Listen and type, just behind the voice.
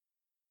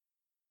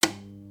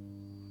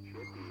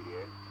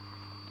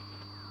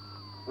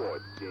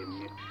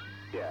семь,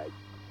 пять,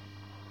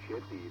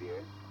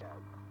 четыре.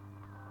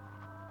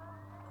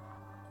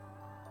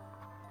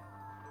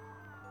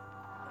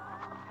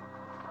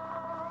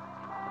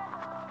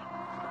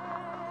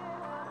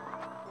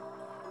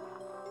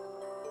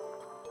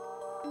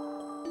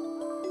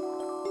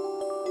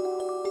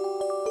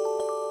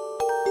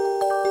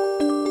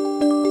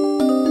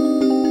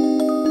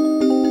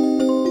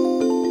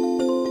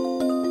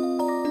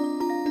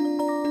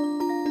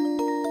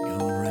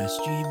 God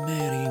rest ye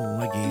merry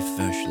wiggy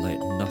fish, let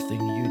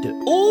nothing you do.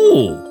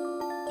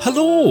 Oh!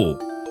 Hello!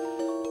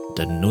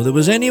 Didn't know there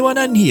was anyone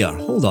in here.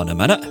 Hold on a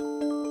minute.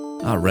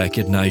 I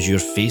recognise your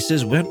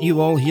faces. Weren't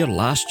you all here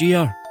last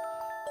year?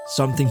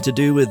 Something to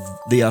do with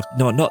the...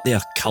 No, not the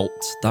occult.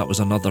 That was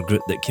another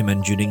group that came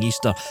in during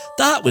Easter.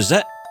 That was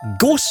it.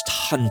 Ghost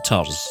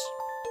hunters.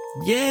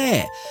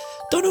 Yeah.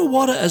 Don't know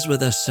what it is with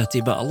this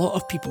city, but a lot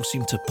of people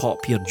seem to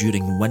pop here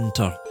during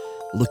winter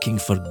looking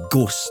for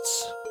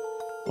ghosts,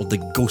 or the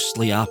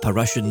ghostly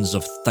apparitions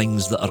of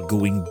things that are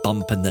going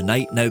bump in the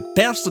night. Now,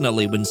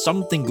 personally, when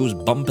something goes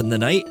bump in the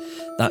night,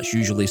 that's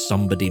usually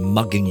somebody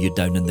mugging you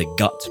down in the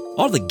gut,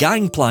 or the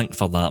gangplank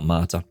for that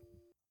matter.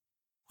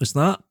 What's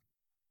that?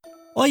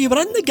 Oh, you were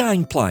in the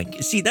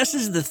gangplank. See, this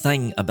is the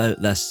thing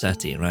about this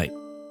city, right?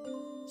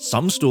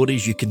 Some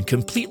stories you can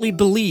completely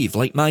believe,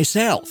 like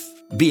myself,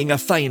 being a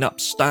fine,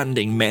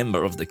 upstanding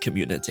member of the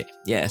community,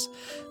 yes.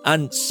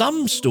 And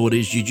some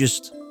stories you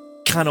just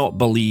cannot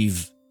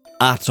believe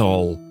at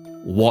all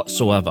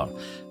whatsoever,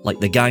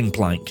 like the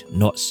gangplank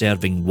not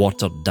serving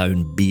watered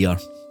down beer.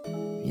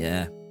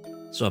 Yeah.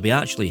 So have you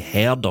actually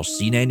heard or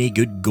seen any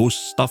good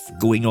ghost stuff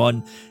going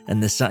on in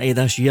the city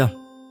this year?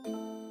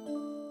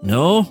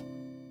 No?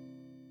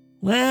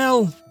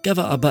 Well, give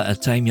it a bit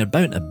of time, you're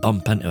bound to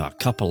bump into a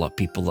couple of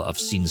people that have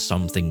seen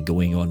something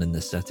going on in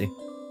the city.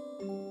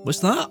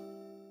 What's that?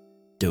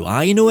 Do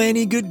I know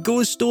any good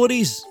ghost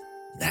stories?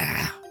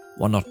 Nah,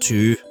 one or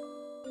two.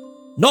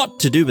 Not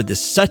to do with the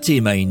city,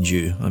 mind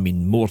you. I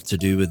mean, more to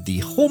do with the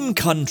home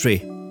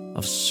country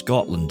of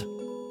Scotland.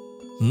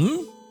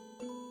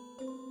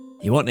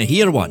 You want to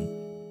hear one?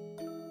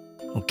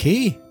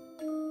 Okay,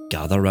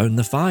 gather round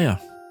the fire.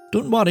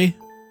 Don't worry,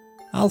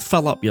 I'll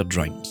fill up your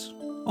drinks.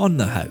 On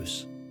the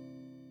house.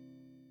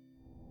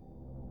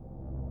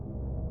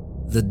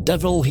 The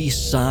devil he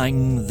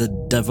sang, the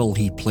devil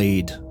he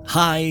played,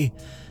 high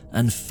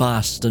and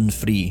fast and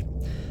free.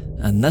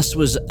 And this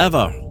was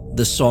ever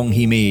the song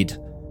he made,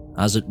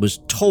 as it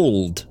was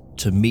told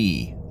to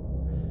me.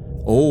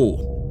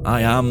 Oh,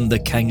 I am the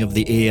king of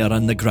the air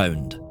and the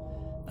ground,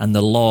 and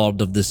the lord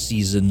of the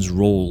seasons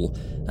roll,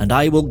 and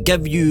I will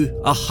give you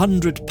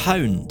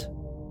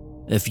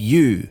 £100 if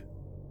you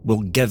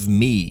will give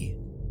me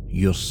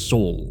your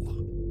soul.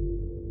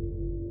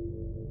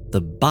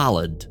 The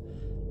Ballad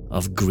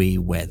of Grey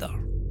Weather.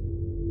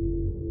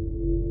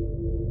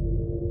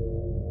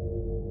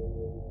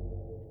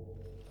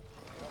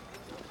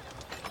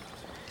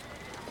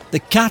 The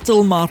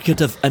cattle market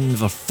of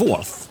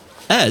Inverforth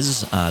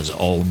is, as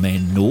all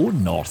men know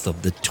north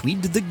of the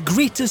Tweed, the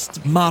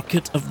greatest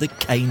market of the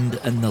kind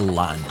in the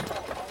land.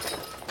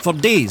 For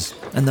days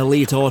in the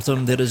late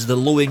autumn there is the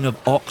lowing of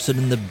oxen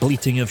and the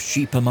bleating of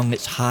sheep among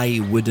its high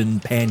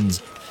wooden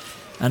pens,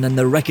 and in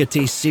the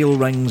rickety sail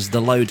rings the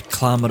loud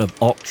clamour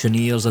of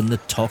auctioneers and the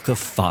talk of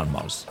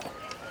farmers.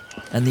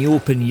 In the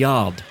open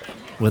yard,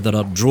 where there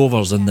are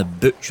drovers and the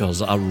butchers,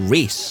 a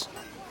race,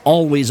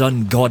 always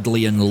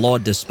ungodly and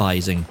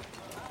law-despising,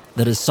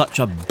 there is such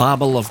a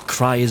babble of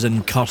cries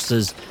and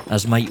curses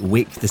as might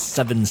wake the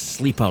seven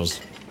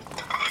sleepers.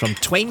 From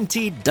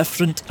 20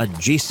 different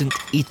adjacent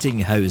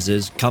eating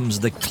houses comes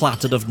the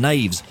clatter of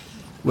knives,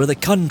 where the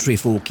country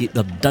folk eat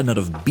their dinner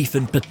of beef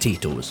and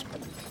potatoes,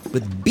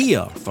 with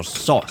beer for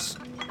sauce,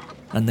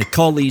 and the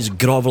collies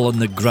grovel on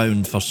the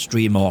ground for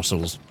stray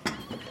morsels.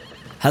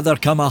 Hither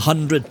come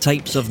 100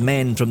 types of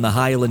men from the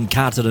Highland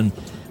Cateran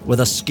with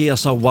a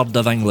scarce a word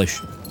of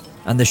English,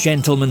 and the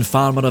gentleman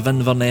farmer of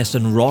Inverness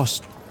and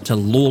Ross to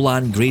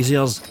lowland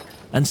graziers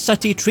and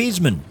city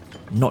tradesmen,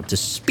 not to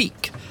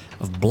speak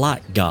of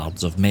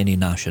blackguards of many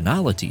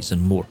nationalities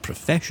and more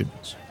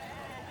professions.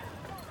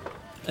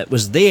 It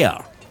was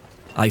there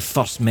I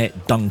first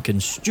met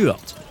Duncan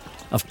Stewart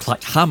of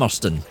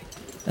Clackhammerston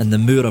in the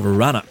Moor of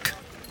Rannoch,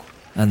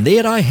 and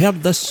there I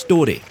heard this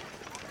story.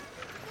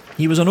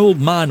 He was an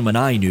old man when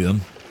I knew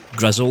him,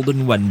 grizzled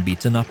and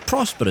wind-beaten, a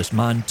prosperous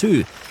man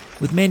too,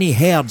 with many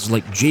herds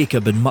like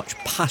Jacob and much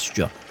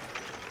pasture.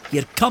 He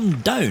had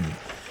come down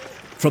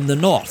from the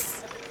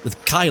north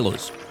with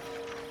Kylos,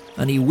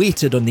 and he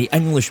waited on the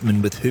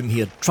Englishman with whom he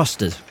had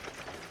trusted.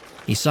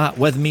 He sat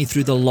with me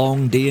through the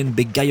long day and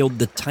beguiled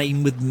the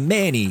time with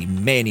many,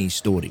 many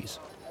stories.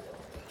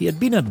 He had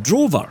been a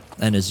drover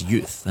in his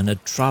youth and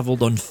had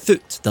travelled on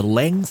foot the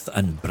length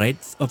and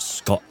breadth of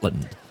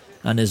Scotland,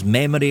 and his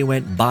memory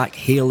went back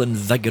hale and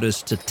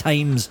vigorous to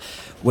times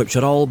which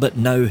are all but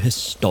now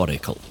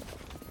historical.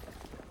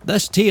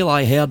 This tale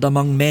I heard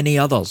among many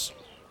others,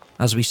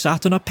 as we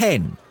sat on a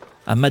pen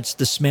amidst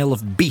the smell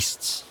of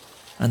beasts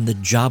and the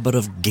jabber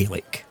of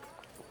Gaelic.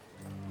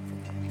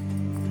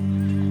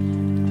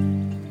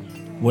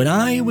 When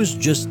I was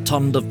just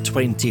turned of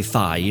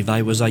 25,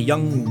 I was a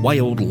young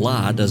wild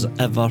lad as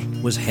ever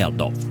was heard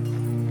of.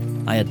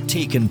 I had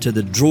taken to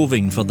the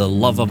droving for the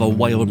love of a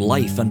wild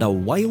life, and a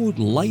wild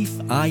life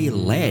I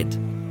led.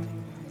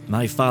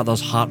 My father's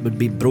heart would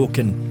be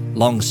broken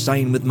long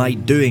syne with my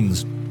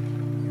doings,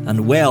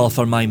 and well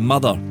for my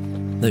mother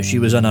that she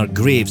was in her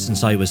grave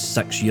since I was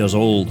 6 years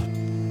old.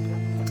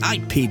 I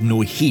paid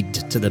no heed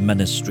to the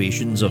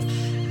ministrations of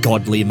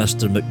godly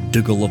Mr.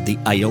 MacDougall of the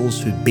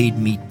Isles, who bade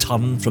me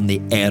turn from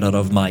the error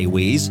of my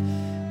ways,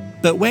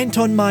 but went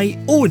on my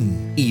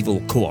own evil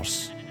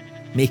course,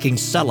 making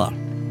siller.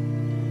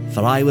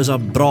 For I was a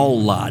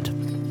brawl lad,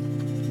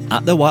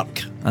 at the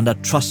work and a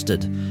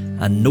trusted,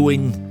 and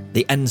knowing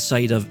the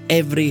inside of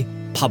every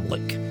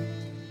public,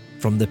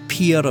 from the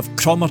pier of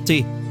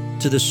Cromarty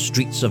to the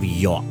streets of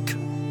York.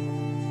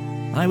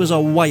 I was a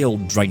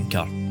wild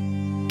drinker,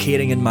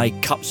 caring in my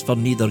cups for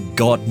neither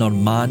God nor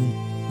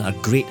man, a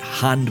great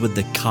hand with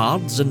the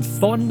cards, and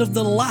fond of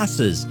the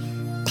lasses,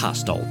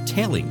 past all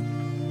telling.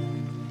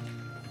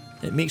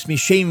 It makes me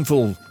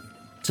shameful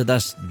to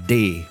this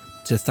day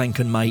to think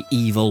on my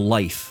evil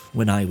life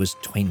when I was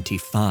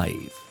 25.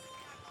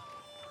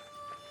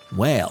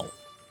 Well,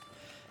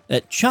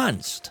 it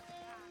chanced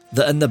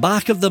that in the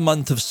back of the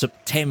month of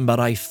September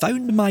I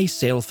found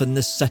myself in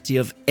the city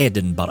of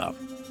Edinburgh,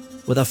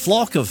 with a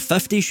flock of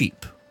 50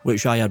 sheep,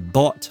 which I had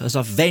bought as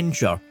a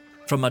venture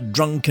from a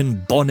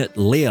drunken bonnet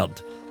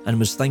laird, and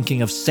was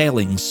thinking of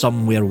selling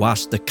somewhere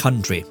west the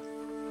country.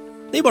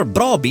 They were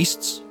braw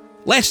beasts,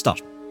 Leicester,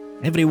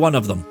 every one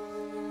of them,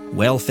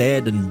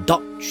 well-fed and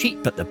ducked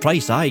cheap at the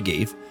price I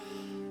gave,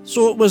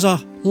 so it was a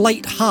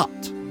light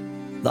heart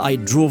that I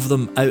drove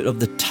them out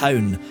of the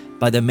town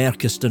by the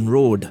Merchiston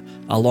Road,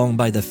 along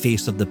by the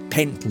face of the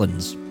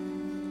Pentlands.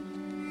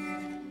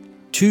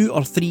 2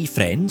 or 3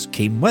 friends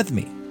came with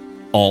me,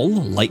 all,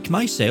 like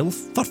myself,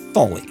 for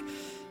folly,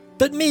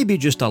 but maybe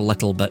just a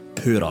little bit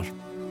poorer.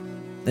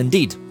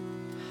 Indeed,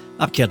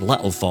 I cared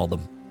little for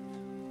them.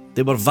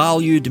 They were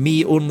valued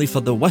me only for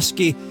the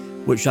whisky,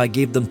 which I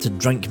gave them to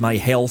drink my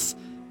health,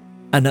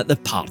 and at the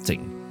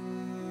parting.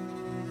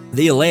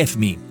 They left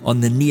me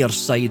on the near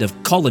side of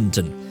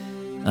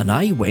Colinton, and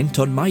I went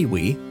on my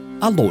way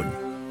alone.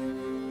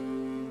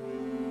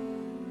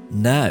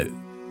 Now,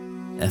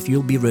 if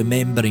you'll be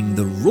remembering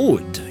the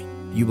road,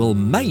 you will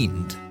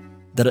mind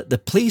that at the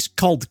place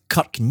called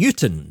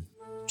Kirknewton,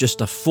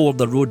 just afore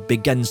the road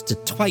begins to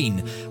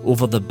twine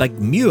over the big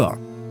muir,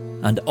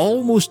 and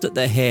almost at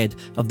the head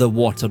of the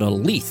water of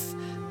Leith,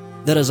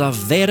 there is a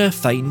very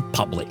fine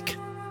public.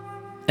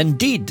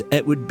 Indeed,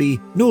 it would be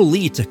no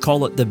lee to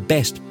call it the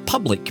best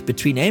public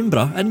between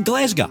Embra and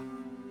Glasgow.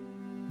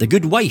 The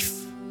good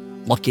wife,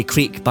 Lucky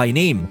Craik by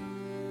name,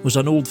 was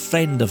an old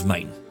friend of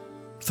mine,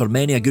 for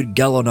many a good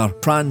gill on her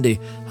brandy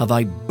have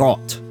I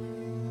bought.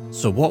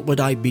 So what would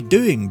I be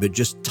doing but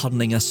just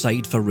turning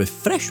aside for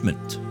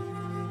refreshment?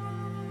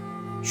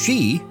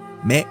 She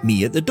met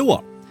me at the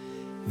door,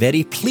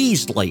 very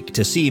pleased like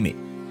to see me,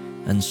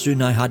 and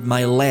soon I had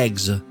my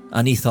legs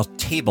aneath her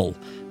table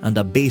and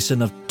a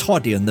basin of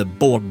toddy on the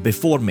board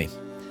before me.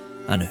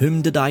 And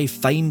whom did I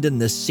find in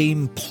the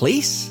same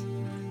place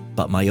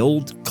but my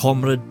old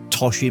comrade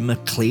Toshy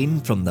MacLean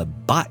from the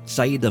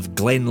backside of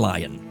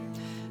Glenlyon.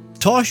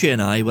 Toshy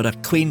and I were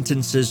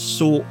acquaintances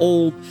so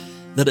old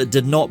that it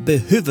did not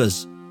behoove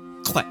us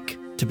quick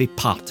to be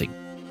parting,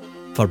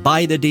 for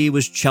by the day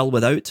was chill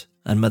without,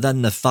 and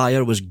within the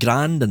fire was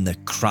grand and the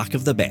crack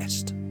of the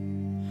best.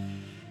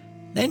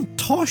 Then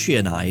Toshy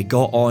and I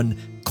got on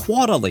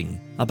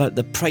quarrelling about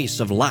the price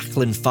of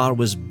Lachlan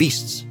Farwar's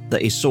beasts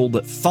that he sold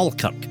at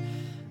Falkirk,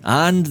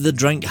 and the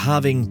drink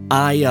having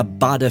a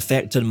bad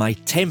effect on my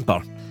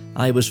temper,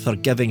 I was for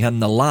giving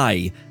him the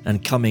lie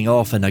and coming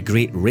off in a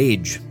great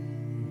rage.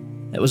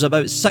 It was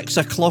about 6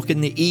 o'clock in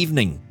the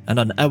evening and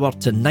an hour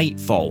to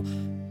nightfall,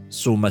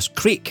 so Miss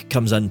Craik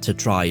comes in to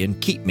try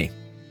and keep me.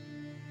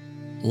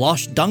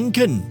 "Losh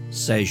Duncan,"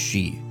 says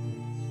she,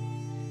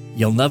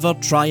 "you'll never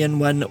try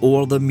and win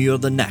o'er the muir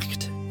the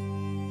nicht.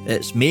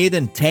 It's mair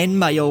than 10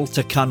 mile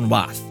to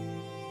Carnwath,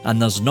 and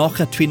there's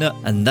nocht atween it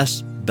and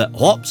this but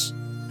hops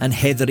and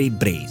heathery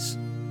braes.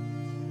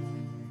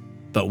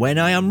 But when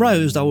I am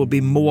roused I will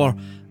be more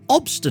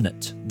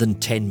obstinate than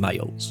 10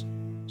 miles,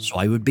 so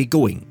I would be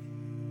going,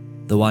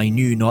 though I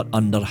knew not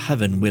under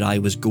heaven where I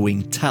was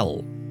going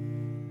till.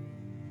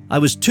 I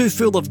was too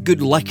full of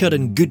good liquor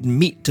and good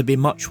meat to be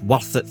much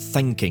worth it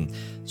thinking,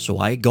 so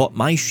I got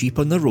my sheep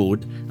on the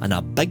road and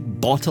a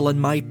big bottle in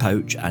my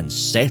pouch and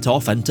set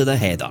off into the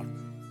heather.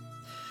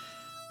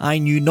 I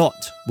knew not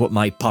what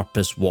my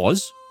purpose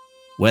was,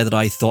 whether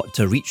I thought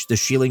to reach the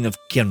shieling of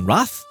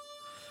Cairnwrath,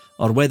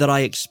 or whether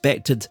I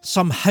expected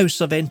some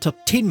house of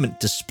entertainment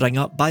to spring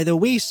up by the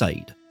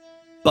wayside.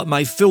 But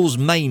my fool's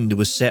mind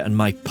was set on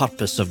my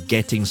purpose of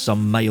getting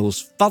some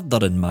miles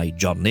further in my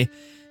journey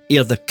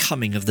ere the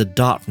coming of the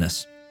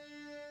darkness.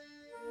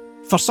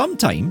 For some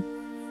time,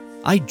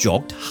 I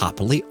jogged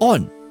happily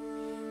on,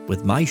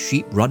 with my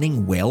sheep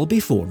running well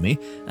before me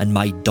and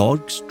my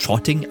dogs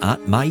trotting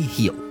at my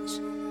heels.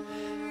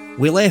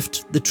 We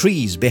left the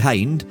trees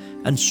behind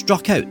and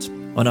struck out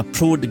on a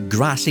broad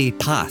grassy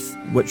path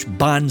which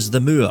bands the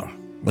moor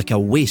like a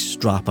waist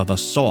strap of a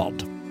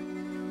sword.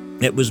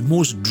 It was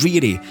most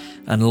dreary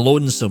and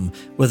lonesome,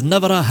 with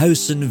never a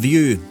house in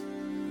view,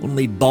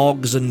 only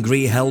bogs and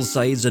grey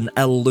hillsides and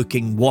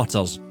ill-looking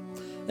waters.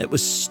 It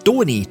was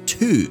stony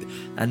too,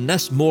 and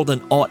this more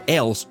than aught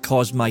else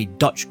caused my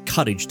Dutch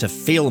courage to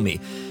fail me,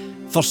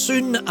 for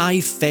soon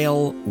I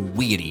fell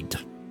wearied,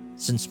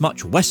 since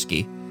much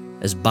whisky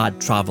is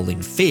bad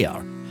travelling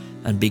fare,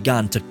 and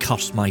began to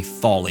curse my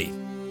folly.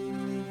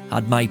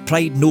 Had my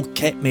pride no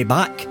kept me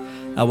back,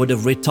 I would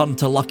have returned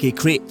to Lucky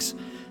Crakes,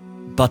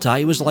 but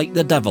I was like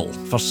the devil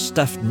for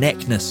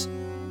stiff-neckness,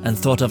 and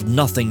thought of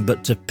nothing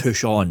but to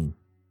push on.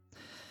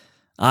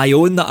 I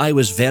own that I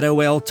was very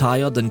well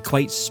tired and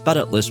quite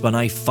spiritless when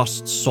I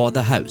first saw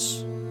the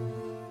house.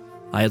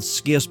 I had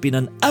scarce been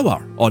an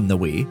hour on the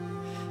way,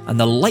 and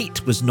the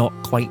light was not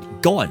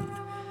quite gone,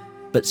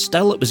 but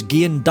still it was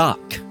getting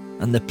dark,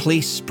 and the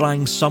place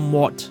sprang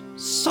somewhat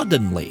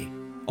suddenly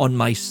on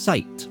my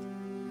sight.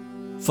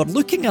 For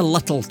looking a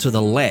little to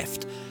the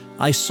left,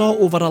 I saw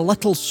over a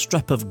little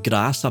strip of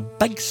grass a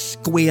big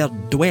square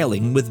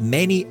dwelling with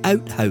many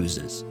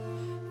outhouses,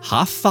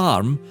 half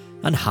farm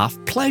and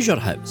half pleasure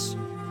house.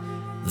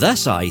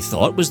 This, I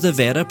thought, was the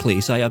very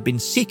place I had been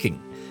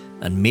seeking,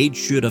 and made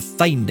sure of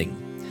finding,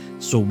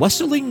 so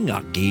whistling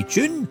a gay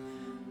tune,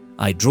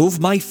 I drove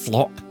my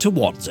flock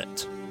towards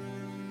it.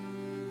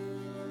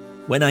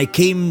 When I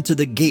came to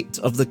the gate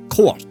of the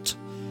court,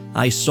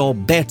 I saw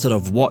better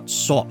of what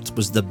sort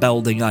was the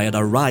building I had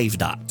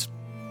arrived at.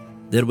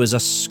 There was a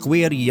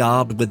square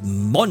yard with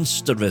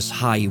monstrous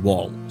high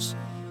walls,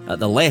 at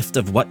the left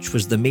of which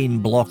was the main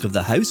block of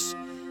the house,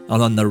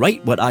 and on the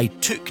right what I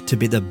took to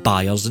be the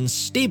byres and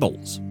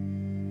stables.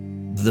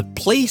 The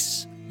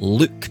place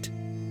looked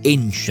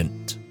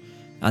ancient,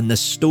 and the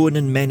stone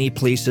in many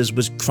places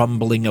was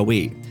crumbling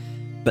away,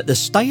 but the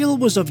style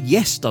was of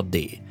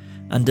yesterday,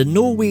 and in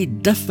no way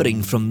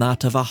differing from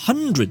that of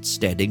 100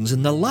 steadings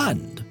in the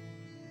land.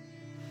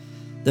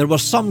 There were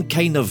some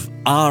kind of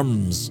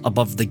arms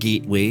above the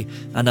gateway,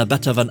 and a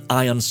bit of an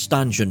iron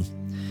stanchion,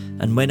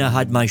 and when I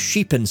had my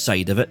sheep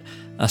inside of it,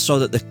 I saw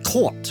that the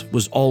court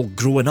was all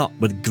grown up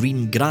with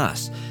green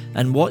grass,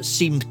 and what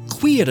seemed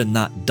queer in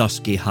that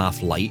dusky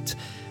half-light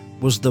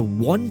was the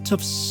want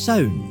of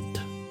sound.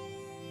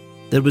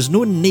 There was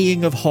no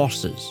neighing of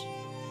horses,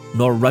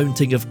 nor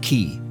rounting of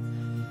key,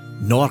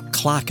 nor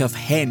clack of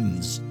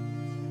hens,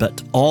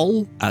 but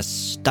all as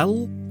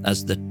still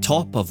as the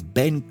top of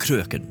Ben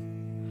Cruachan.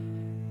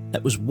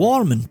 It was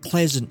warm and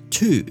pleasant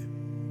too,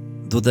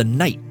 though the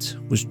night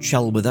was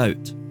chill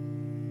without.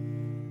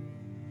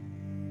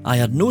 I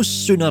had no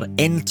sooner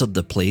entered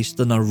the place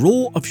than a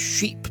row of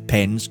sheep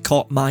pens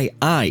caught my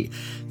eye,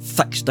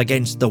 fixed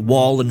against the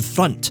wall in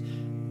front.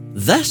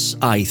 This,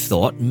 I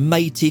thought,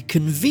 mighty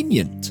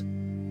convenient,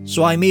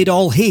 so I made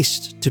all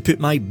haste to put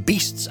my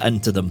beasts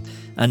into them,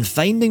 and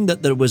finding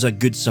that there was a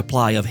good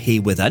supply of hay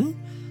within,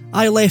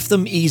 I left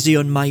them easy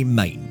on my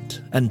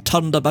mind, and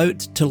turned about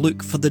to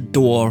look for the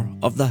door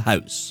of the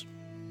house.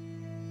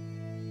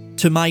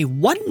 To my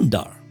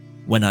wonder,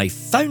 when I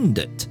found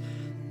it,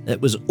 it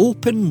was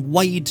open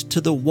wide to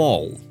the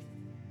wall.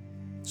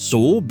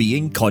 So,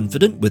 being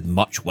confident with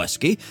much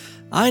whisky,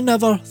 I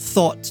never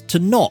thought to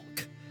knock,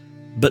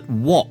 but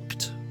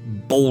walked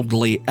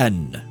boldly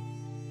in.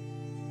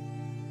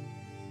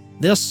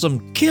 There's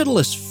some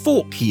careless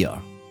folk here,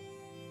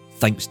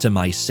 thinks to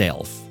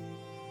myself,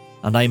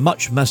 and I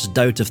much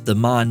misdoubt if the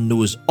man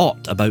knows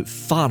aught about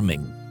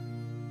farming.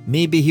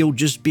 Maybe he'll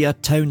just be a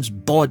town's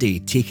body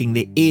taking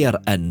the air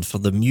in for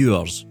the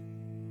muirs.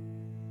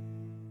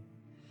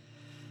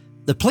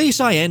 The place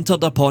I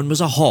entered upon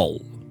was a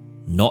hall,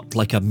 not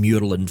like a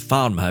muirland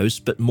farmhouse,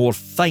 but more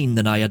fine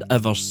than I had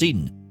ever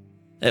seen.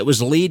 It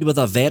was laid with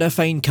a very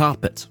fine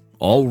carpet,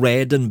 all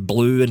red and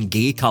blue and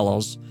gay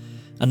colours,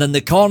 and in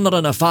the corner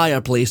in a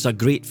fireplace a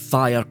great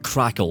fire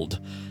crackled.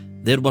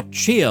 There were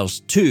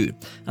chairs too,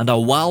 and a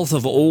wealth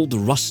of old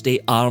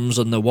rusty arms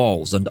on the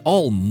walls, and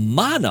all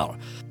manner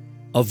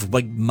of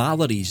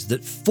wigmaleries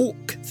that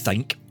folk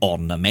think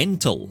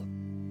ornamental.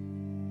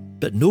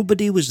 But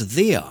nobody was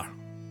there.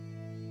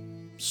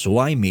 So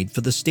I made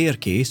for the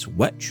staircase,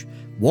 which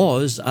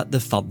was at the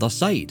further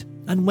side,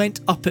 and went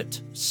up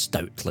it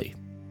stoutly.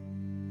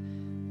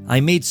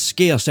 I made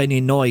scarce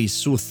any noise,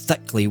 so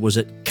thickly was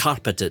it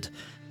carpeted,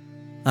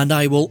 and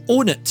I will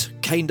own it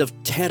kind of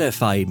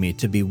terrified me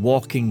to be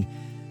walking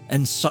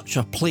in such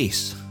a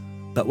place.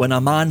 But when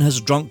a man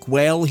has drunk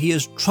well, he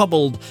is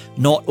troubled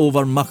not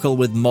over muckle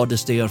with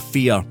modesty or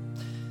fear.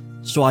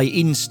 So I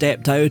e'en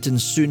stepped out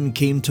and soon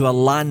came to a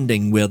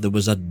landing where there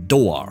was a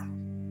door.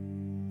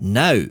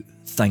 Now,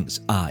 thinks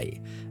I,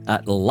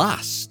 at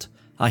last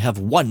I have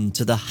won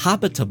to the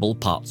habitable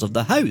parts of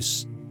the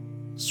house.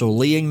 So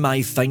laying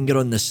my finger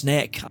on the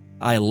sneck,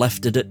 I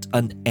lifted it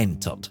and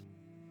entered.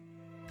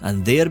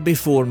 And there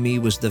before me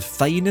was the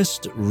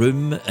finest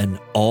room in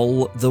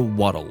all the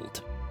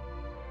world.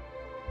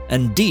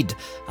 Indeed,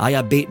 I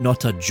abate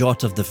not a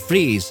jot of the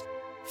phrase,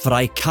 for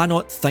I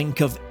cannot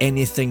think of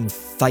anything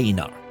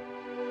finer.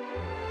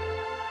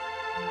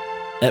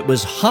 It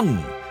was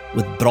hung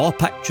with braw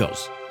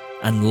pictures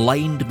and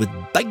lined with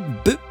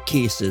big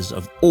bookcases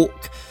of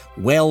oak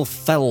well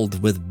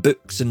filled with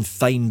books and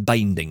fine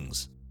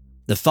bindings.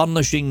 The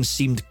furnishings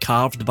seemed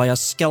carved by a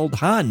skilled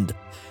hand,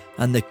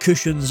 and the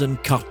cushions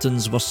and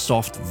curtains were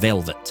soft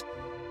velvet.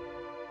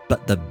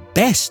 But the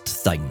best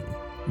thing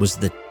was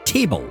the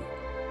table,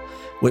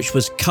 which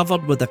was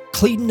covered with a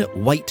clean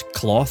white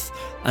cloth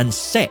and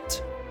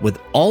set with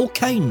all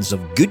kinds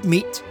of good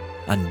meat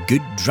and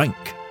good drink.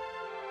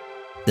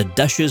 The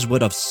dishes were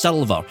of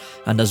silver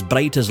and as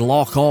bright as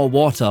Loch Awe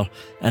water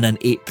in an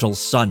April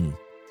sun.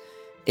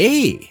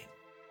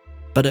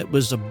 But it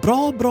was a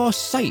braw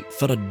sight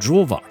for a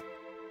drover.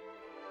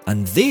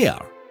 And there,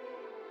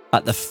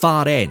 at the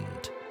far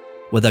end,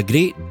 with a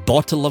great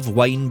bottle of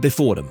wine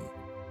before him,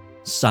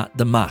 sat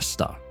the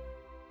master.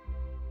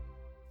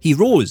 He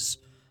rose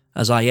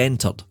as I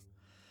entered,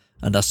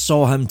 and I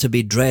saw him to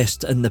be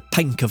dressed in the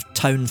pink of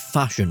town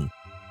fashion.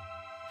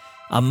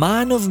 A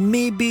man of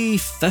maybe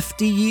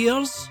 50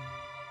 years,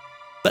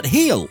 but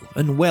hale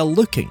and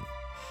well-looking,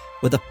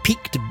 with a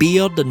peaked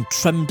beard and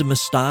trimmed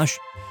moustache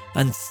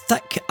and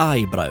thick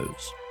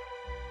eyebrows.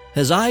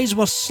 His eyes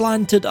were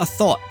slanted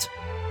athwart,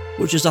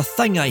 which is a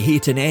thing I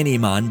hate in any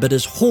man, but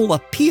his whole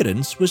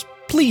appearance was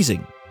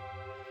pleasing.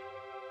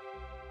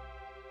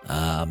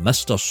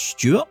 Mr.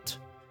 Stewart?"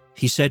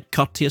 he said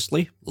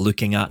courteously,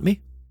 looking at me.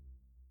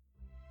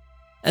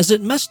 "Is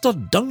it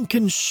Mr.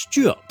 Duncan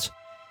Stewart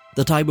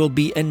that I will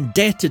be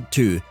indebted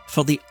to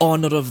for the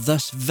honour of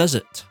this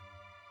visit?"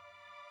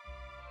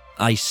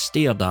 I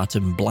stared at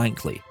him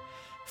blankly,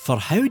 for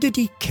how did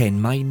he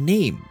ken my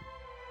name?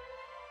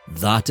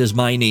 "That is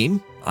my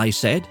name," I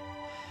said.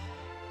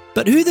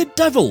 "But who the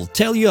devil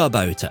tell you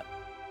about it?"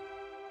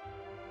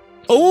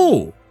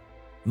 "Oh,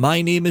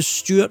 my name is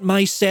Stewart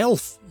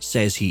myself,"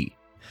 says he,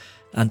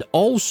 "and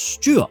all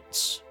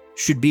Stewarts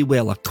should be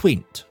well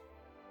acquaint."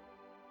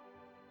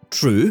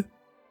 "True,"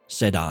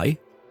 said I,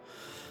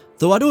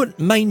 "though I don't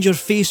mind your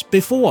face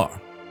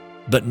before,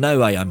 but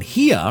now I am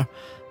here,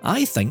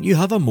 I think you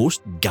have a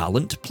most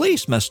gallant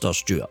place, Mr.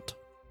 Stewart."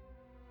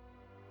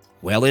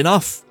 "Well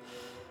enough.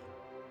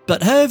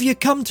 But how have you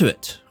come to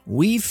it?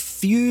 We've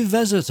few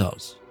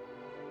visitors."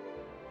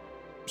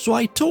 So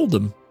I told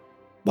him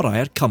where I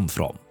had come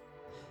from,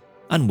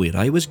 and where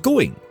I was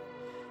going,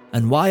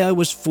 and why I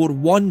was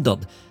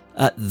forewandered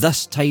at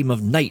this time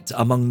of night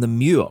among the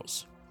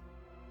muirs.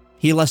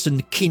 He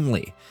listened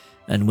keenly,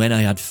 and when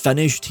I had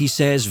finished, he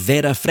says,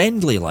 vera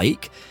friendly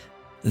like,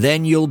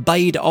 "Then you'll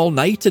bide all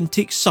night and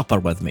take supper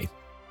with me.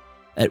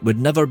 It would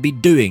never be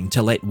doing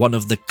to let one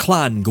of the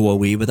clan go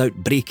away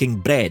without breaking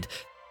bread.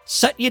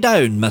 Sit ye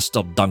down,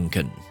 Mr.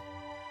 Duncan."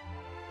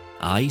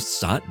 I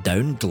sat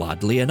down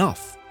gladly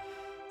enough,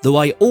 though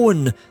I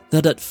own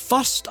that at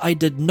first I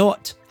did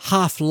not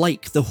half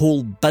like the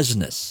whole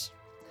business.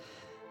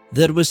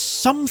 There was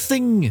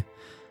something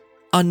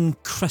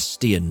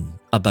unchristian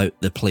about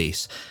the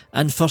place,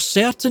 and for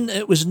certain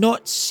it was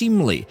not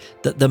seemly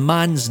that the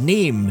man's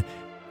name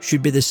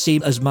should be the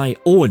same as my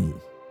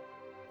own,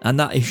 and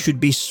that he should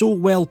be so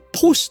well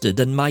posted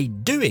in my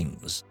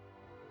doings.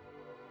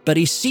 But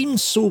he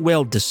seemed so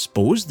well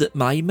disposed that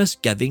my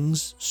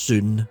misgivings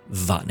soon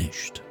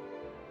vanished.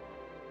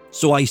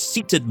 So I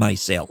seated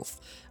myself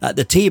at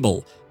the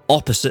table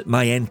opposite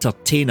my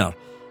entertainer.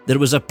 There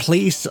was a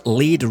place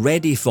laid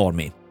ready for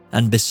me,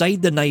 and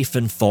beside the knife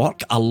and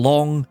fork a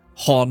long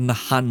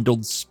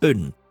horn-handled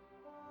spoon.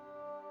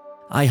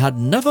 I had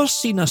never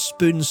seen a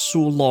spoon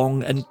so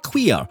long and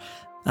queer,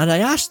 and I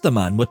asked the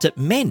man what it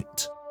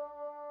meant.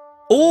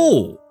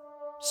 "Oh,"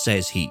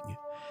 says he,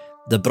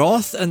 "the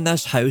broth in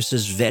this house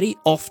is very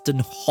often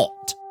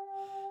hot,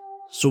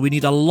 so we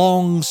need a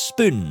long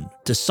spoon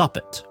to sup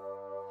it.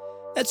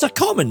 It's a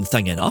common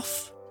thing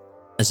enough,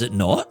 is it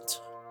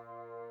not?"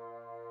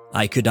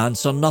 I could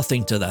answer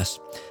nothing to this,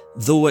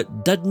 though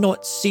it did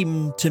not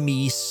seem to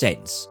me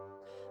sense.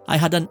 I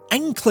had an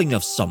inkling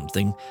of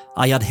something.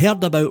 I had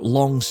heard about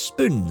long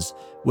spoons,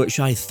 which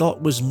I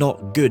thought was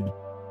not good,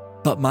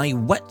 but my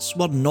wits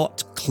were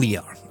not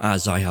clear,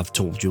 as I have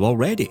told you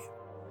already.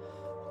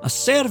 A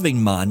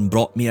serving man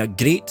brought me a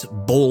great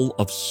bowl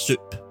of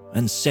soup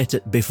and set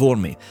it before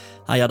me.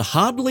 I had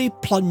hardly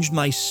plunged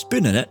my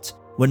spoon in it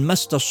when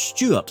Mr.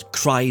 Stewart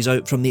cries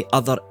out from the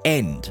other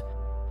end,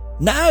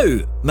 "Now,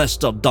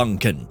 Mr.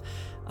 Duncan,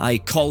 I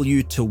call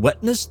you to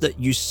witness that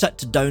you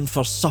sit down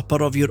for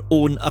supper of your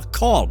own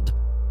accord.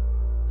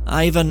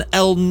 I've an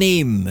ill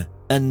name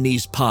in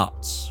these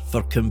parts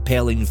for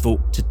compelling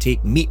folk to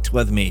take meat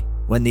with me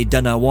when they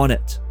dinna want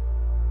it.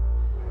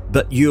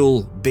 But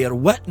you'll bear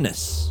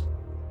witness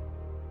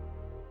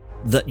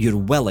that you're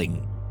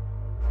willing."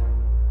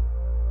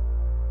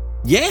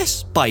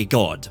 "Yes, by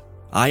God,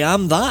 I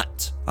am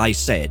that," I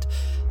said,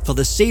 for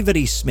the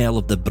savoury smell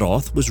of the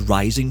broth was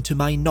rising to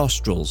my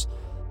nostrils.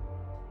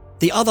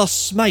 The other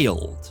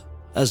smiled,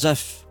 as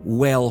if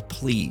well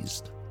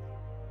pleased.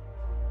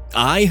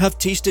 "I have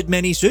tasted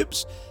many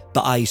soups,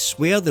 but I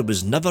swear there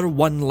was never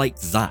one like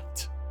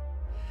that."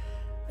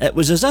 It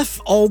was as if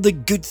all the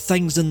good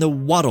things in the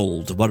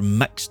world were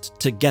mixed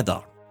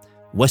together.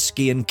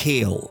 Whiskey and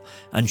kale,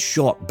 and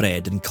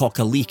shortbread and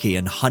cockaliki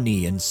and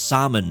honey and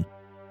salmon.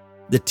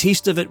 The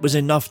taste of it was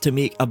enough to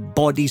make a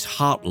body's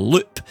heart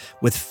leap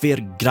with fair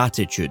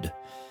gratitude.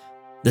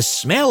 The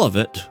smell of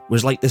it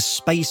was like the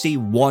spicy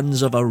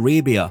wands of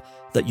Arabia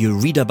that you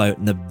read about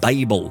in the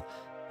Bible,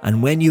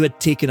 and when you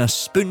had taken a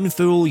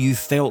spoonful you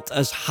felt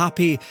as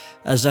happy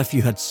as if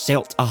you had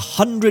selt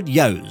 100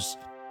 yows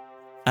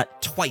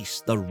at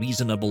twice the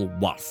reasonable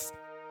worth.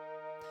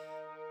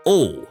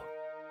 Oh,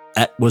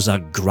 it was a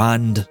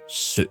grand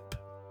soup.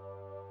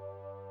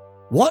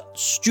 "What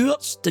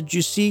Stuarts did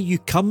you say you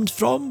comed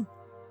from?"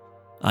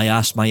 I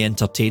asked my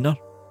entertainer.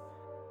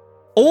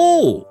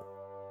 "Oh,"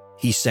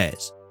 he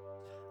says,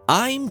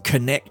 "I'm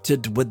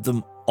connected with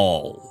them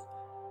all.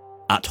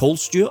 Athol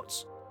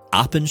Stuarts,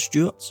 Appin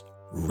Stuarts,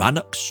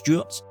 Rannoch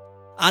Stuarts,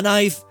 and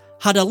I've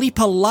had a leap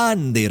of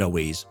land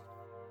thereaways."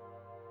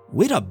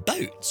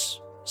 "Whereabouts?"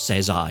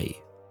 says I,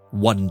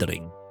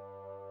 wondering.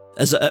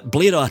 "Is it at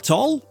Blair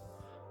Atholl?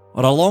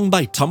 Or along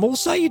by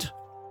Tumbleside?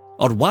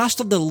 Or west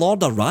of the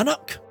Lord of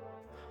Rannoch?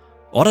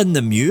 Or in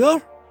the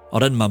Muir?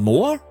 Or in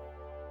Mamore?"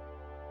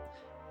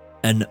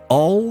 "In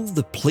all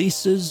the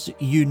places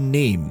you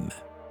name,"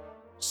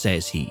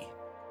 says he.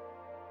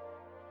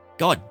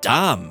 "God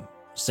damn,"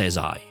 says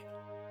I.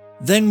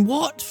 "Then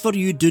what for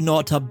you do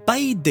not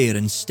abide there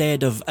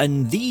instead of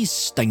in these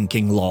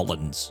stinking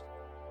lowlands?"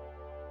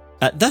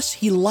 At this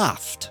he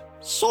laughed,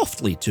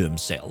 softly to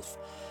himself.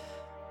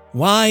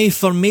 "Why,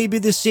 for maybe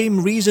the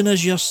same reason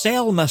as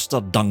yourself,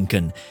 Mr.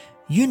 Duncan.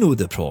 You know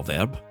the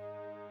proverb.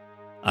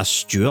 A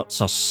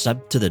Stuart's a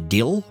sib to the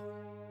deal."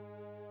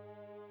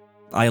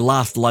 I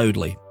laughed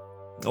loudly.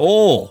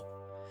 "Oh,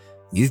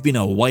 you've been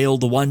a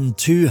wild one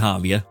too,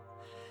 have you?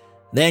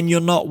 Then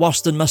you're not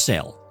worse than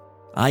myself.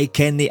 I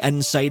ken the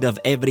inside of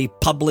every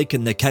public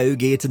in the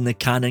Cowgate and the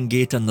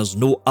Canongate, and there's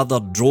no other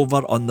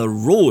drover on the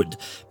road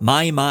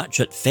my match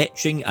at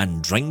fetching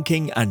and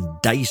drinking and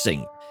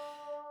dicing."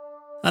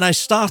 And I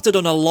started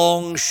on a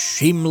long,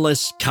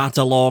 shameless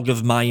catalogue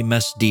of my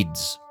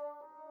misdeeds.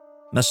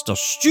 Mr.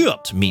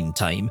 Stuart,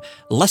 meantime,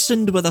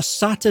 listened with a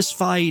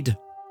satisfied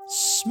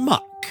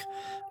smirk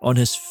on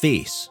his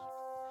face.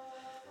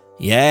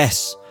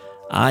 "Yes,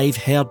 I've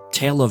heard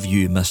tell of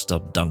you, Mr.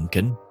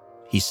 Duncan,"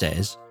 he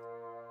says.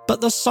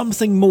 "But there's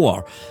something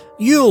more.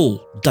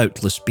 You'll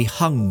doubtless be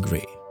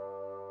hungry."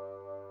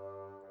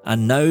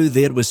 And now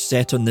there was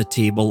set on the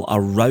table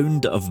a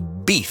round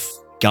of beef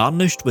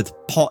garnished with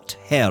pot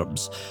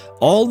herbs,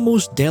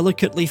 almost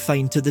delicately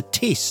fine to the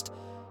taste.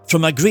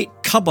 From a great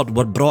cupboard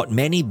were brought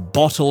many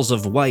bottles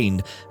of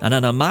wine, and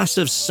in a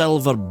massive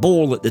silver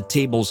bowl at the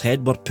table's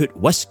head were put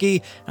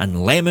whisky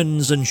and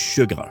lemons and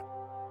sugar.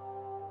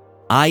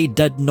 I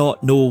did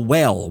not know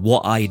well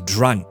what I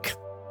drank,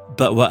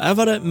 but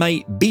whatever it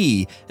might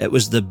be, it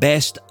was the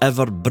best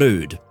ever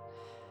brewed.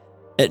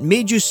 It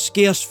made you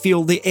scarce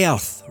feel the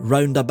earth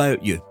round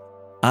about you,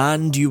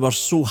 and you were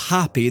so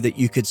happy that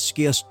you could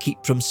scarce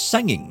keep from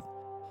singing.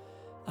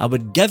 I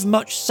would give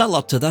much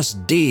siller to this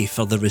day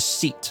for the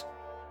receipt.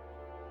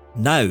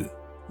 Now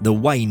the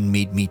wine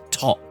made me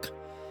talk,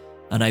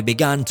 and I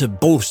began to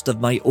boast of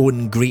my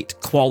own great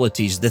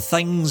qualities, the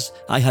things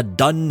I had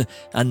done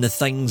and the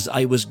things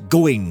I was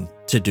going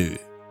to do.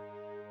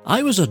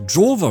 I was a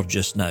drover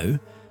just now,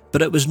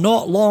 but it was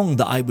not long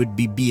that I would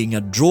be being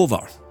a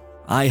drover.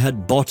 I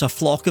had bought a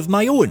flock of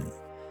my own,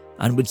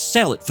 and would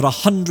sell it for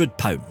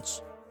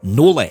 £100,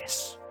 no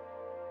less.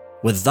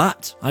 With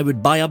that I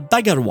would buy a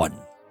bigger one,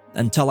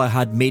 until I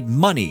had made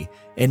money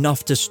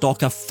enough to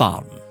stock a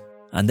farm,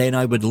 and then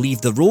I would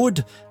leave the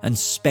road and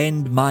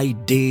spend my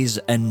days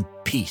in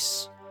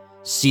peace,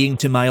 seeing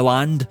to my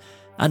land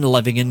and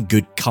living in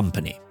good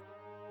company.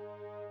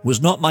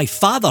 Was not my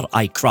father,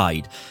 I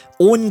cried,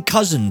 own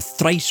cousin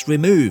thrice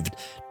removed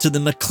to the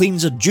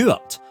MacLeans of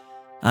Duart,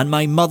 and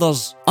my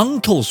mother's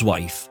uncle's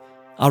wife,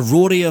 a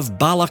Rory of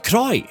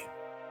Balacroy?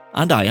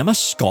 And I am a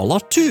scholar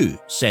too,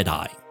 said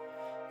I,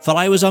 for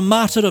I was a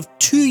matter of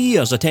 2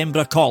 years at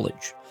Embra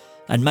College,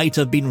 and might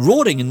have been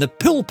roaring in the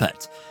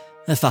pulpit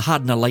if I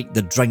hadna liked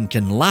the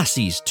drinking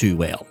lassies too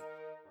well.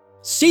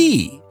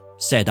 See,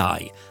 said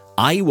I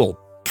will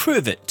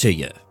prove it to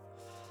you.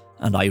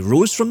 And I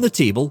rose from the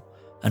table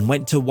and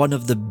went to one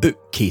of the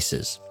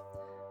bookcases.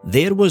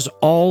 There was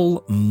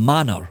all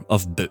manner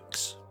of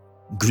books,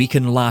 Greek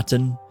and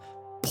Latin,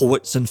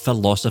 poets and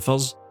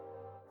philosophers,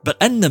 but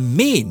in the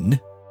main,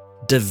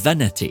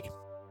 divinity.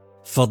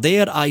 For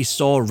there I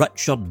saw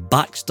Richard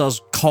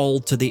Baxter's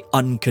Call to the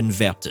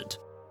Unconverted,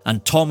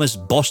 and Thomas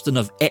Boston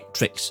of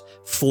Ettrick's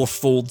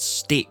Fourfold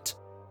State,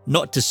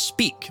 not to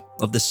speak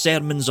of the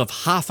sermons of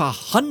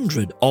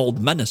 100 old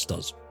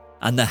ministers,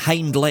 and the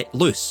Hind Let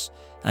Loose,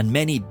 and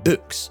many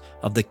books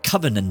of the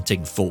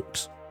covenanting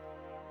folks.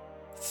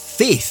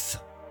 Faith,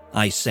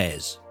 I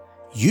says,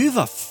 you've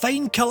a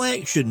fine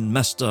collection,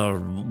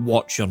 Mr.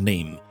 What's your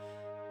name?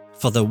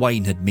 For the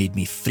wine had made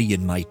me free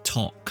in my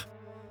talk.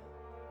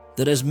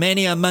 There is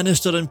many a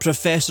minister and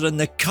professor in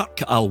the kirk,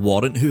 I'll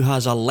warrant, who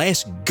has a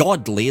less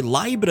godly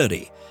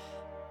library.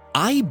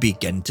 I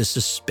begin to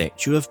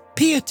suspect you of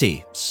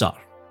piety, sir.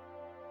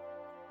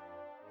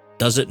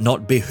 Does it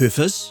not behoove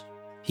us,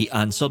 he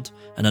answered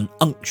in an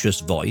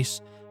unctuous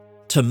voice,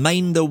 to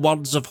mind the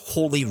words of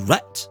Holy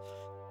Writ,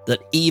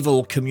 that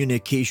evil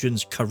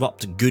communications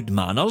corrupt good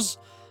manners,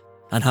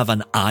 and have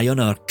an eye on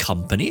our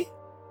company?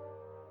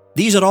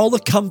 These are all the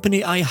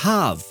company I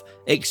have,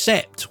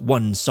 except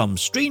one some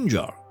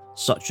stranger,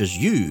 such as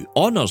you,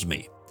 honours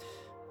me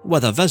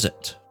with a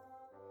visit.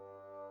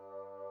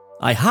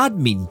 I had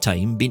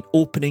meantime been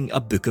opening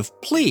a book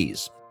of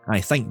plays,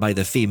 I think by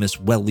the famous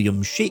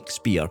William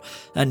Shakespeare,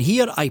 and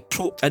here I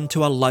broke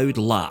into a loud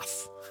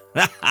laugh.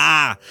 "Ha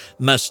ha,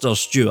 Mr.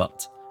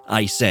 Stewart,"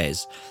 I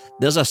says,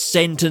 "there's a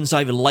sentence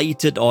I've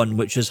lighted on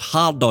which is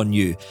hard on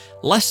you.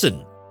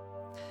 Listen.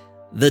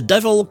 The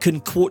devil can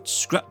quote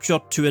scripture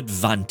to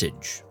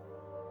advantage."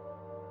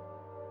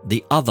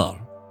 The other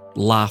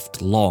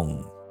laughed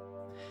long.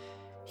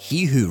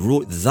 "He who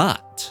wrote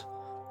that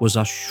was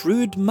a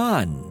shrewd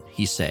man,"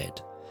 he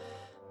said.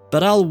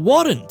 "But I'll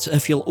warrant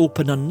if you'll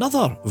open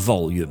another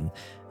volume,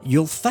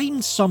 you'll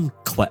find some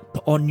quip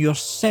on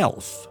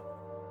yourself."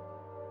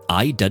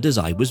 I did as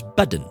I was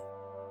bidden,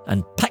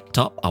 and picked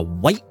up a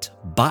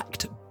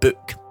white-backed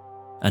book,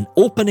 and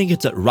opening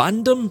it at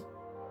random,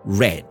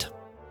 read.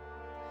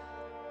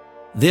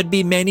 "There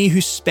be many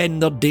who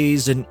spend their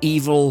days in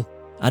evil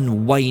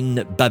and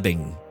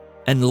wine-bibbing,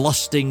 in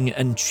lusting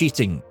and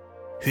cheating,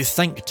 who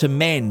think to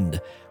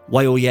mend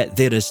while yet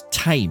there is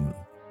time.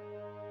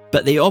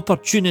 But the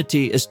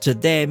opportunity is to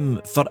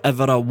them for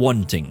ever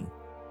a-wanting.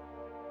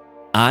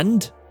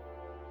 And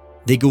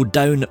they go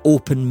down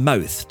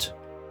open-mouthed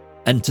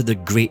into the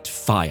great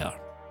fire."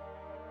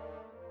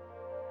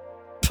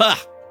 "Pah!"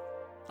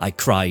 I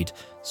cried,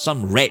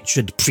 "some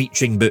wretched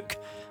preaching book.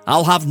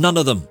 I'll have none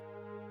of them.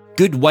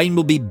 Good wine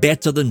will be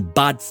better than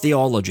bad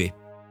theology."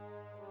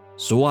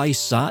 So I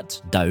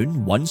sat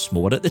down once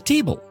more at the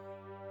table.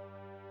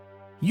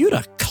 "You're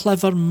a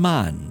clever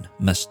man,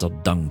 Mr.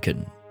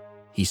 Duncan,"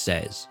 he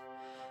says,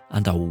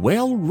 "and a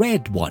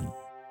well-read one.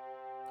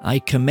 I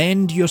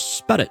commend your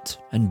spirit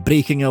in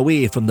breaking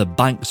away from the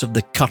banks of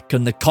the kirk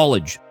and the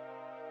college,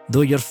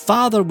 though your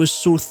father was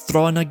so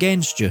thrown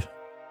against you."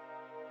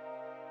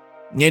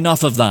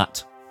 "Enough of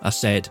that," I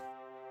said,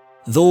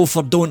 "though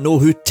for don't know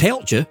who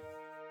telt you."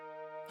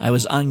 I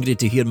was angry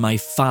to hear my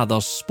father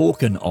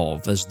spoken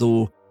of as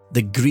though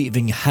the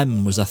grieving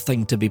him was a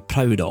thing to be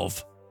proud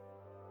of.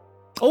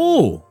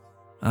 "Oh,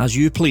 as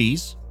you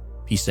please,"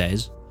 he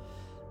says.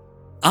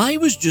 "I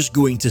was just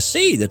going to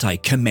say that I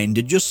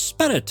commended your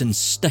spirit in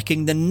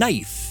sticking the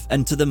knife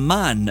into the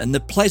man in the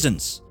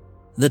Pleasance,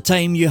 the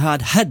time you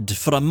had hid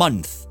for a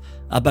month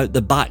about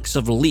the backs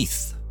of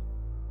Leith."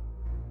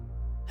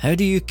 "How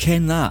do you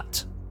ken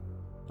that?"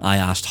 I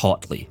asked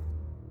hotly.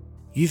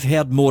 "You've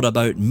heard more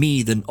about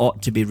me than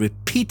ought to be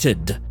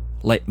repeated,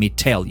 let me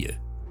tell you."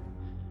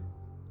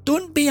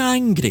 "Don't be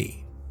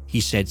angry,"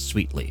 he said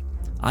sweetly.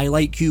 "I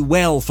like you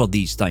well for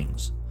these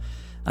things.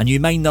 And you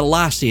mind the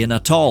lassie in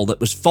at all that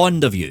was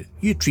fond of you.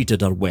 You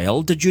treated her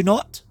well, did you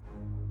not?"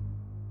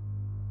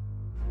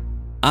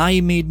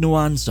 I made no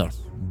answer,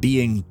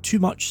 being too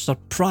much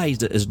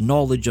surprised at his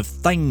knowledge of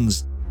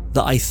things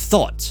that I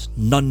thought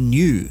none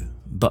knew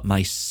but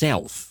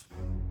myself.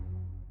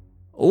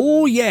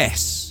 "Oh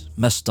yes,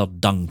 Mr.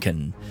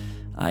 Duncan,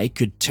 I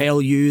could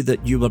tell you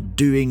that you were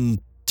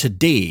doing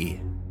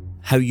today,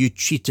 how you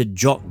cheated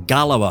Jock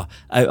Galloway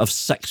out of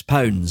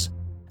 £6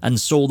 and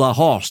sold a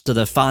horse to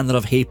the Fanner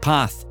of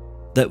Haypath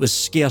that was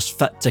scarce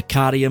fit to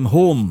carry him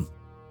home.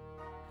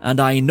 And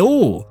I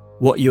know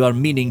what you are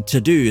meaning to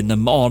do in the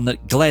morn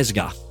at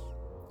Glasgow,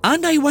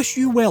 and I wish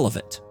you well of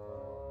it."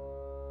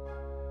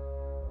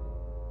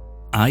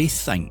 "I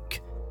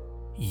think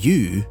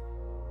you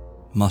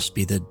must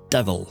be the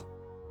devil,"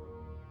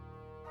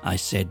 I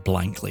said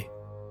blankly.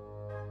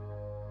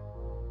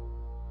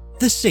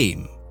 "The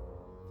same,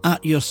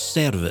 at your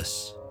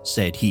service,"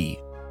 said he,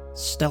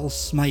 still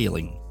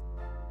smiling.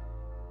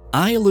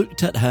 I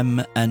looked at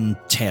him in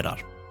terror,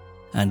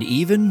 and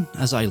even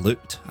as I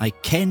looked, I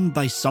kenned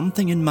by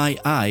something in my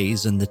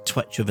eyes and the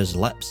twitch of his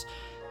lips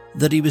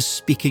that he was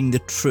speaking the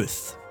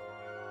truth.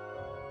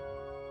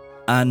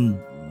 "And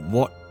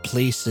what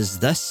place is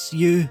this,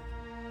 you?"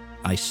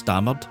 I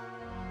stammered.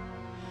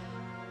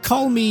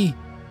 "Call me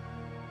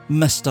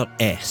Mr.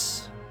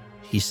 S,"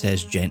 he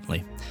says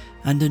gently,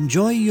 "and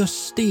enjoy your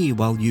stay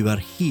while you are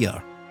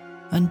here,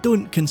 and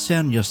don't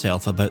concern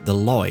yourself about the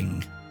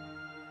lawing."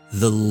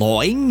 "The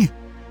lawing?"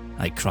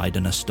 I cried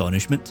in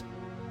astonishment.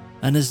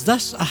 "And is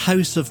this a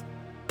house of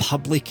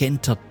public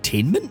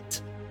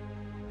entertainment?"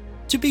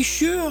 "To be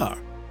sure,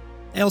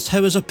 else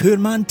how is a poor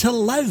man to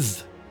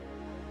live?"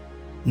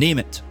 "Name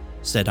it,"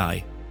 said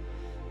I,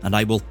 "and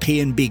I will pay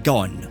and be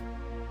gone."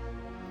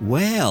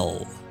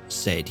 "Well,"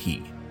 said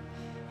he,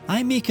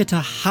 "I make it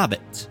a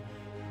habit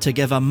to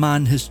give a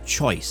man his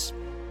choice.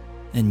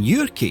 In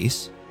your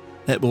case,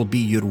 it will be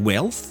your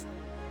wealth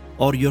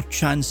or your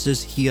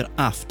chances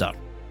hereafter.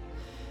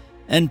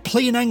 In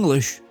plain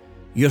English,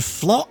 your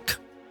flock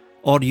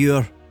or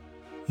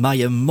my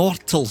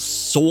immortal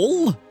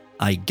soul,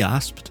 I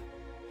gasped.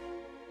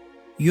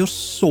 Your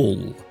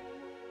soul,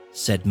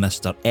 said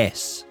Mr.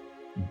 S,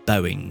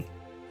 bowing,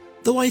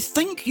 though I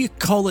think you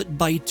call it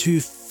by too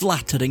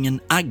flattering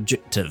an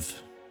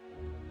adjective.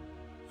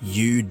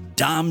 You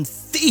damned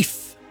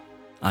thief,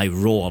 I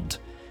roared.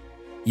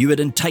 You would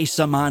entice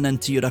a man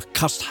into your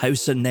accursed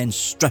house and then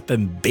strip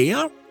him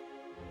bare?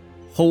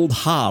 Hold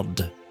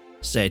hard,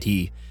 said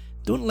he.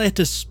 Don't let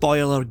us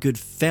spoil our good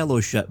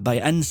fellowship by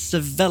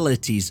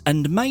incivilities,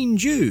 and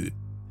mind you,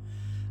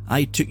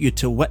 I took you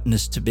to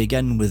witness to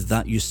begin with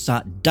that you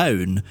sat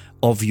down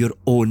of your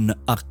own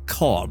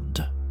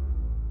accord.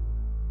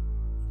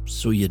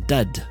 So you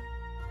did,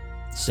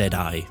 said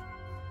I,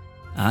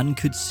 and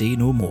could say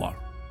no more.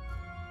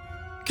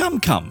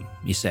 Come,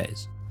 he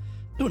says,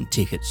 don't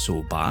take it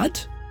so bad.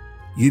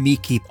 You may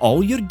keep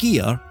all your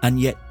gear and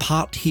yet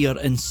part here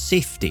in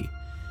safety.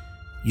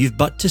 You've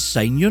but to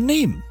sign your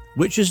name,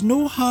 which is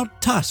no hard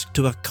task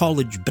to a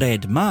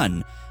college-bred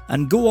man,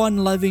 and go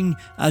on living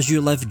as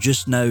you live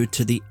just now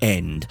to the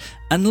end.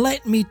 And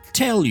let me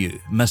tell you,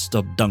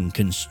 Mr.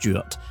 Duncan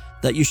Stewart,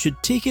 that you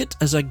should take it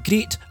as a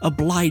great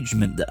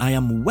obligement that I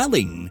am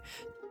willing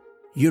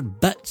your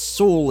bit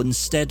soul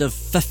instead of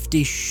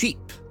 50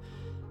 sheep.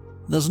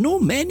 There's no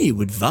many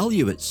would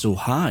value it so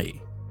high.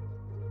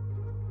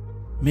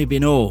 Maybe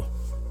no,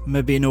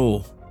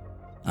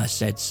 I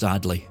said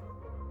sadly.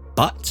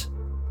 But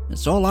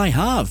it's all I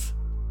have.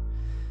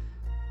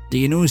 Do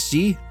you know,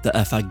 see, that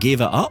if I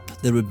gave it up,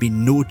 there would be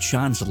no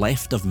chance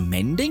left of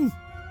mending?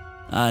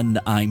 And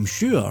I'm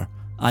sure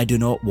I do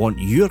not want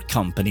your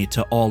company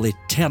to all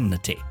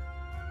eternity.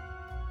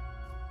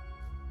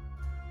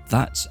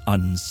 That's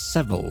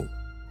uncivil,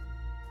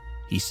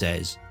 he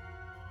says.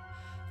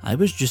 I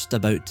was just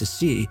about to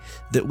say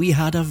that we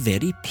had a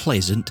very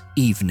pleasant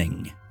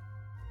evening.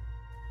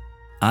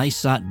 I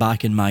sat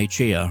back in my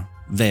chair,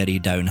 very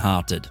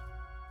downhearted.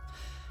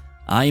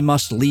 I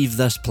must leave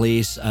this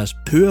place as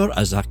poor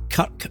as a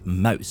kirk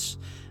mouse,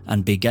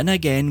 and begin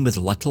again with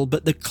little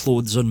but the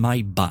clothes on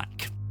my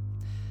back.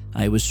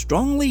 I was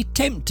strongly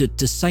tempted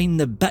to sign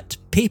the bit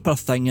paper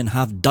thing and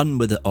have done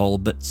with it all,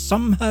 but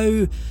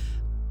somehow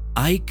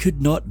I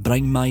could not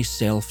bring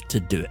myself to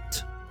do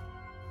it.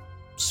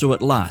 So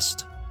at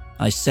last,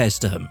 I says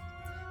to him,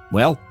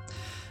 well,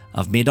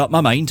 I've made up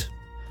my mind.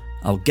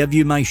 I'll give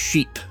you my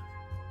sheep.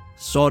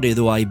 Sorry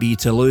though I be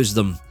to lose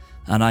them,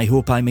 and I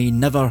hope I may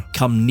never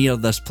come near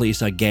this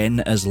place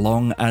again as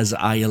long as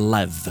I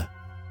live.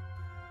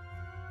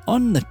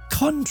 On the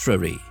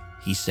contrary,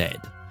 he said,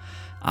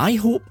 I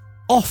hope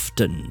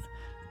often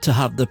to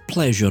have the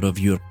pleasure of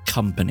your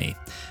company,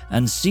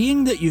 and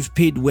seeing that you've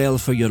paid well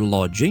for your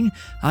lodging,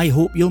 I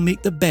hope you'll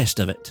make the best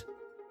of it.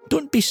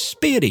 Don't be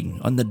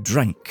sparing on the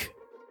drink.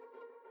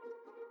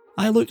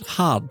 I looked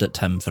hard at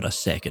him for a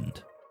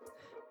second.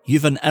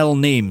 You've an ill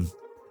name,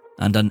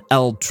 and an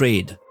ill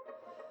trade.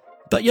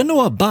 But you're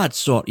no a bad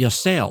sort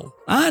yoursel,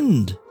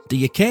 and, do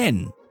you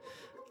ken,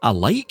 I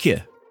like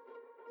you.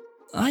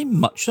 I'm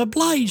much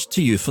obliged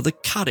to you for the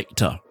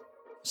character,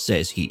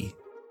 says he,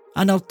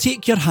 and I'll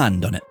take your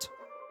hand on it.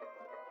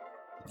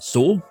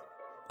 So,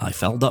 I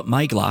filled up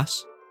my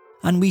glass,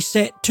 and we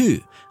set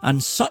to,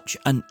 and such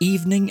an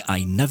evening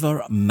I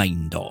never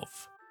mind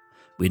of.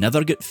 We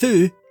never got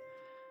fou,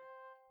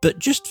 but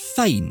just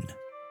fine,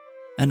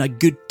 in a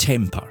good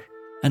temper,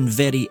 and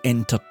very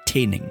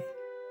entertaining.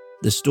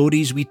 The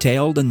stories we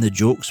telled and the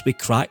jokes we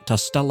cracked are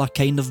still a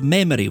kind of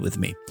memory with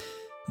me,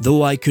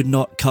 though I could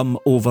not come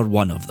over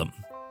one of them.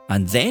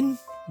 And then,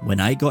 when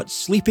I got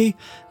sleepy,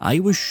 I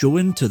was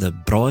shown to the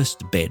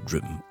brawest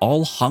bedroom,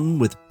 all hung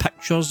with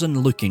pictures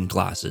and looking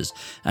glasses,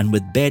 and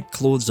with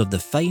bedclothes of the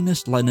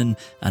finest linen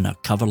and a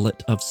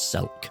coverlet of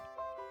silk.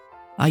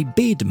 I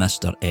bade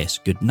Mr. S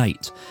good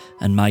night,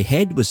 and my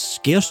head was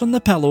scarce on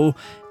the pillow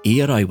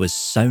ere I was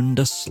sound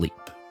asleep.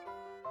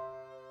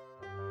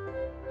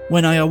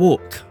 When I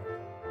awoke,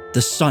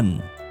 the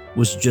sun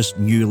was just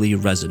newly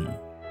risen,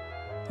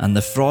 and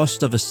the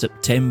frost of a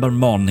September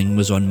morning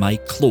was on my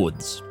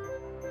clothes.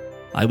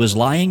 I was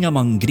lying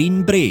among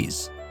green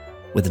braes,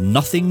 with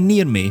nothing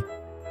near me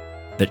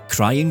but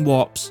crying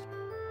wops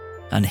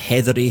and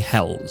heathery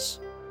hills,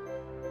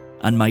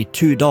 and my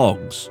 2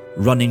 dogs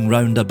running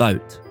round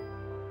about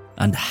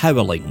and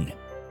howling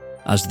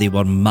as they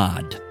were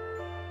mad.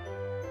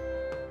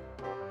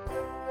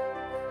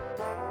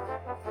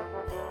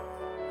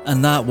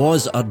 And that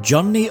was A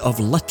Journey of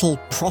Little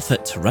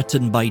Prophet,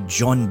 written by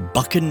John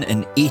Buchan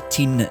in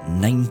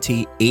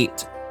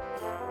 1898.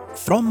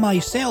 From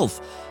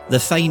myself, the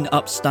fine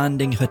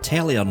upstanding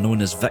hotelier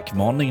known as Vic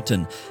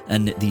Mornington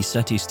in the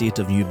city-state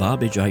of New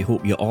Babbage. I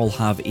hope you all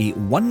have a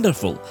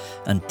wonderful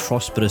and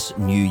prosperous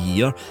new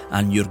year,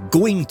 and you're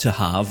going to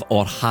have,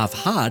 or have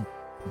had,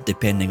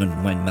 depending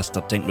on when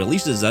Mr. Tink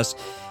releases this,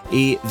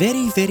 a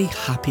very, very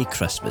happy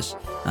Christmas.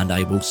 And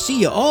I will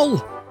see you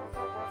all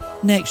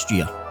next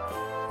year.